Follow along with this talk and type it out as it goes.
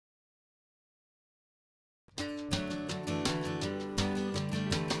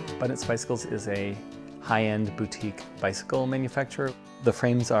Budnitz Bicycles is a high-end boutique bicycle manufacturer. The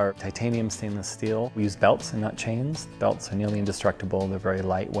frames are titanium stainless steel. We use belts and not chains. The belts are nearly indestructible, they're very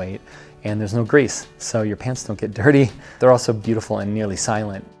lightweight, and there's no grease, so your pants don't get dirty. They're also beautiful and nearly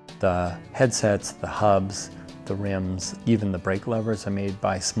silent. The headsets, the hubs, the rims, even the brake levers are made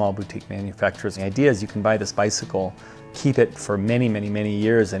by small boutique manufacturers. The idea is you can buy this bicycle, keep it for many, many, many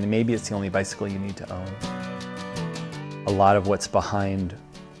years, and maybe it's the only bicycle you need to own. A lot of what's behind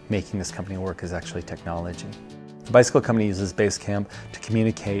making this company work is actually technology. The bicycle company uses Basecamp to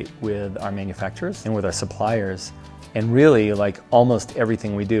communicate with our manufacturers and with our suppliers, and really, like, almost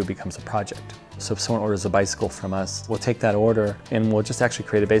everything we do becomes a project. So if someone orders a bicycle from us, we'll take that order and we'll just actually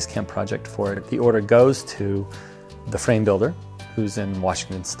create a Basecamp project for it. The order goes to the frame builder, who's in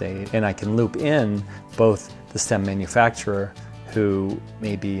Washington State, and I can loop in both the stem manufacturer, who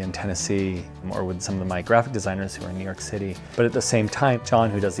may be in Tennessee, or with some of my graphic designers who are in New York City. But at the same time, John,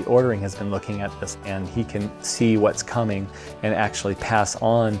 who does the ordering, has been looking at this, and he can see what's coming and actually pass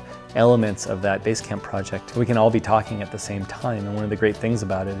on elements of that Basecamp project. We can all be talking at the same time, and one of the great things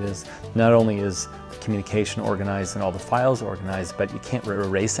about it is not only is the communication organized and all the files organized, but you can't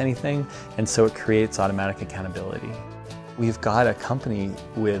erase anything, and so it creates automatic accountability. We've got a company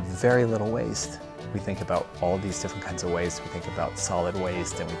with very little waste. We think about all these different kinds of waste. We think about solid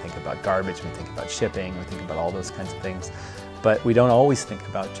waste, and we think about garbage, we think about shipping, we think about all those kinds of things. But we don't always think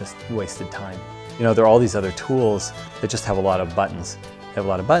about just wasted time. You know, there are all these other tools that just have a lot of buttons. They have a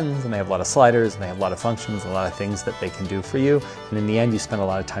lot of buttons, and they have a lot of sliders, and they have a lot of functions, a lot of things that they can do for you. And in the end, you spend a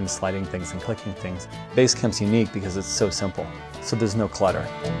lot of time sliding things and clicking things. Basecamp's unique because it's so simple. So there's no clutter.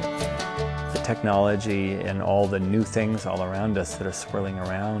 The technology and all the new things all around us that are swirling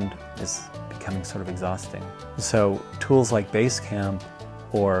around is becoming sort of exhausting. So tools like Basecamp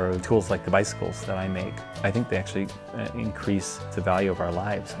or tools like the bicycles that I make, I think they actually increase the value of our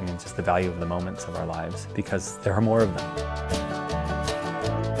lives. I mean, just the value of the moments of our lives, because there are more of them.